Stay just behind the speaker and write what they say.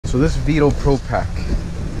So this Veto Pro Pac,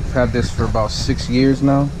 I've had this for about 6 years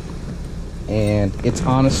now, and it's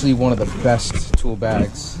honestly one of the best tool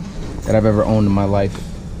bags that I've ever owned in my life.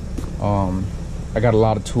 I got a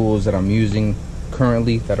lot of tools that I'm using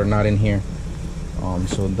currently that are not in here,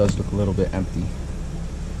 so it does look a little bit empty.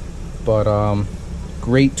 But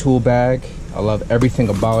great tool bag. I love everything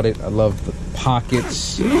about it. I love the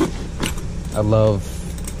pockets. I love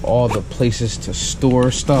all the places to store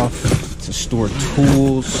stuff, to store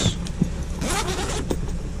tools.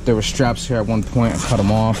 There were straps here at one point. I cut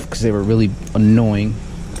them off because they were really annoying.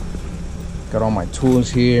 Got all my tools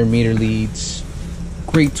here, meter leads.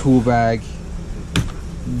 Great tool bag.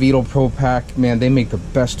 Veto Pro Pac, man, they make the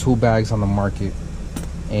best tool bags on the market.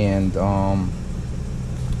 And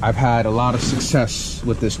I've had a lot of success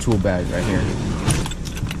with this tool bag right here.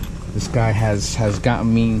 This guy has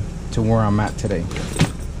gotten me to where I'm at today.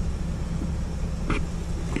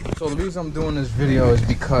 So the reason I'm doing this video is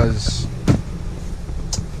because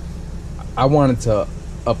I wanted to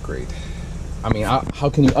upgrade. I mean,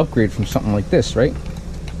 how can you upgrade from something like this, right?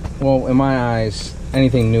 Well, in my eyes,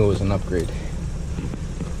 anything new is an upgrade.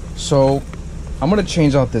 So I'm gonna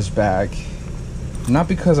change out this bag, not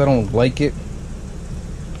because I don't like it,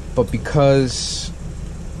 but because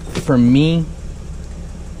for me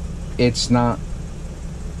it's not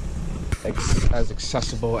as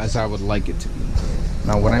accessible as I would like it to be.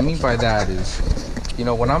 Now what I mean by that is, you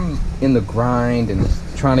know, when I'm in the grind and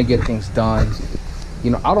trying to get things done, you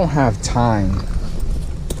know, I don't have time.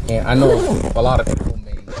 And I know a lot of people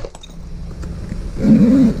may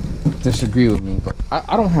disagree with me, but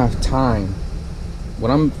I don't have time. When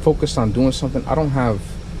I'm focused on doing something, I don't have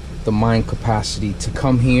the mind capacity to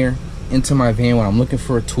come here into my van when I'm looking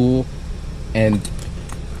for a tool and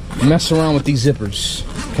mess around with these zippers,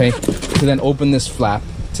 okay, to then open this flap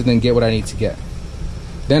to then get what I need to get.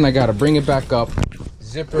 Then I gotta bring it back up,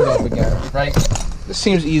 zipper it up again, right? This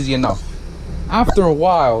seems easy enough. After a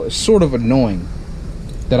while, it's sort of annoying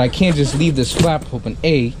that I can't just leave this flap open,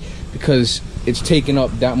 A, because it's taking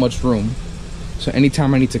up that much room. So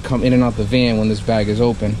anytime I need to come in and out the van when this bag is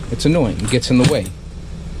open, it's annoying, it gets in the way.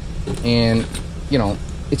 And, you know,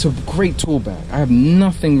 it's a great tool bag. I have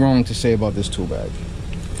nothing wrong to say about this tool bag,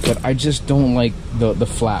 but I just don't like the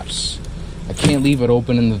flaps. I can't leave it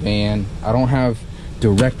open in the van. I don't have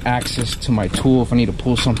direct access to my tool if I need to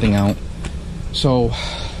pull something out. So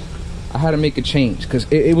I had to make a change because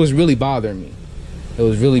it was really bothering me. It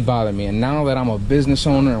was really bothering me. And now that I'm a business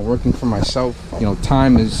owner and working for myself, you know,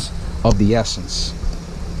 time is of the essence.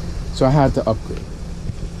 So I had to upgrade.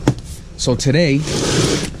 So today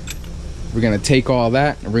we're gonna take all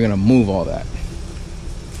that and we're gonna move all that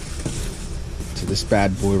to this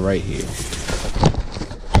bad boy right here.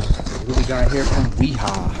 What we got here from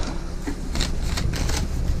Wiha.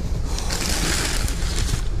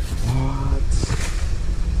 What?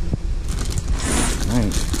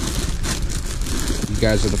 Nice. You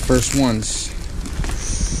guys are the first ones.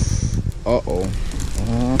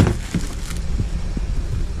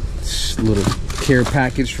 This little care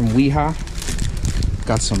package from Wiha.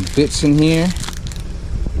 Got some bits in here.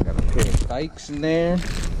 Got a pair of dikes in there.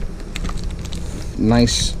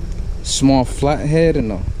 Nice small flathead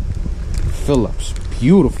and a Phillips.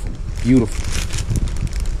 Beautiful, beautiful.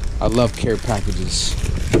 I love care packages.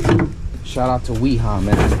 Shout out to Wiha,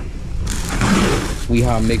 man.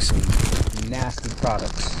 Wiha makes some nasty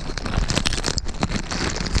products.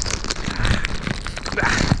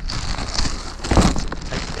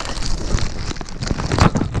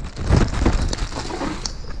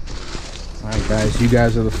 Alright guys, you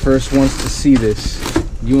guys are the first ones to see this.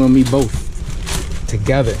 You and me both.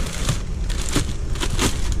 Together.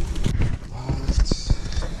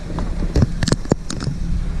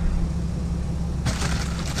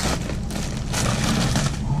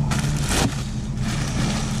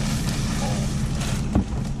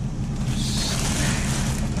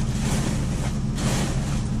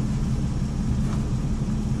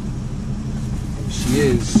 She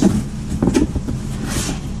is.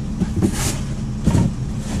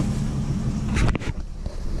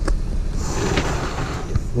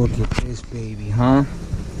 Look at this baby, huh?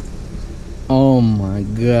 Oh my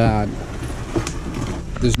god.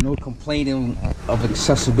 There's no complaining of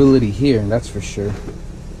accessibility here, that's for sure.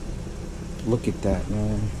 Look at that,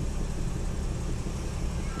 man.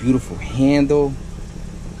 Beautiful handle.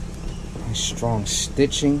 Nice strong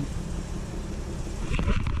stitching.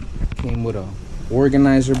 Came with a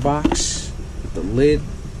organizer box with the lid.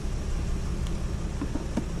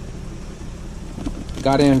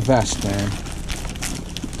 Gotta invest, man.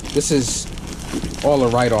 This is all a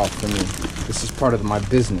write-off for me. This is part of my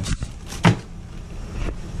business.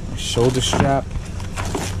 My shoulder strap.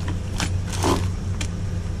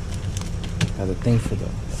 Got the thing for the,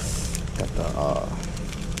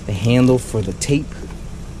 the handle for the tape.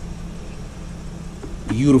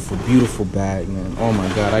 Beautiful, beautiful bag, man. Oh my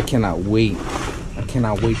God, I cannot wait. I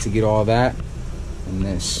cannot wait to get all that and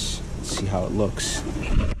this. Let's see how it looks.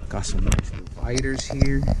 Got some nice dividers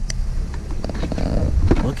here.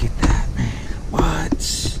 Look at that, man.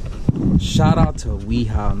 What? Shout out to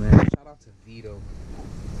Wiha, man. Shout out to Veto.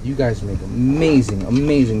 You guys make amazing,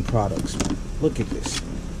 amazing products, man. Look at this.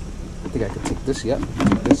 I think I could take this, yep.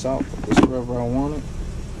 Take this out, put this wherever I want it.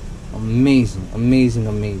 Amazing, amazing,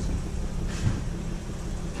 amazing.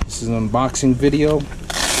 This is an unboxing video. So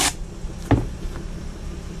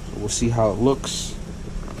we'll see how it looks.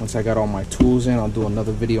 Once I got all my tools in, I'll do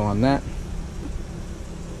another video on that.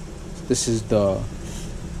 This is the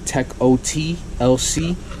Tech OT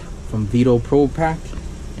LC from Veto Pro Pac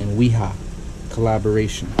and Wiha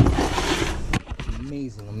collaboration.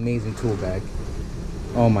 Amazing, amazing tool bag.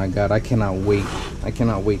 Oh my God, I cannot wait. I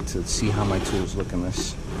cannot wait to see how my tools look in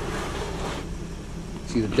this.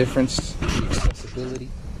 See the difference? The accessibility.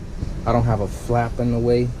 I don't have a flap in the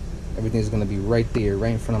way. Everything's gonna be right there,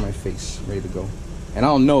 right in front of my face, ready to go. And I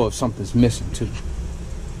don't know if something's missing too.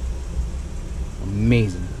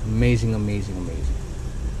 Amazing, amazing, amazing, amazing.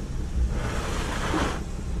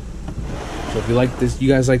 So if you like this, you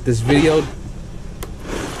guys like this video,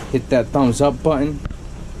 hit that thumbs up button,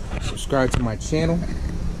 subscribe to my channel,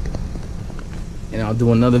 and I'll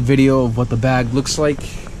do another video of what the bag looks like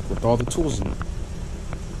with all the tools in it.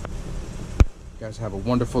 You guys have a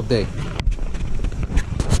wonderful day.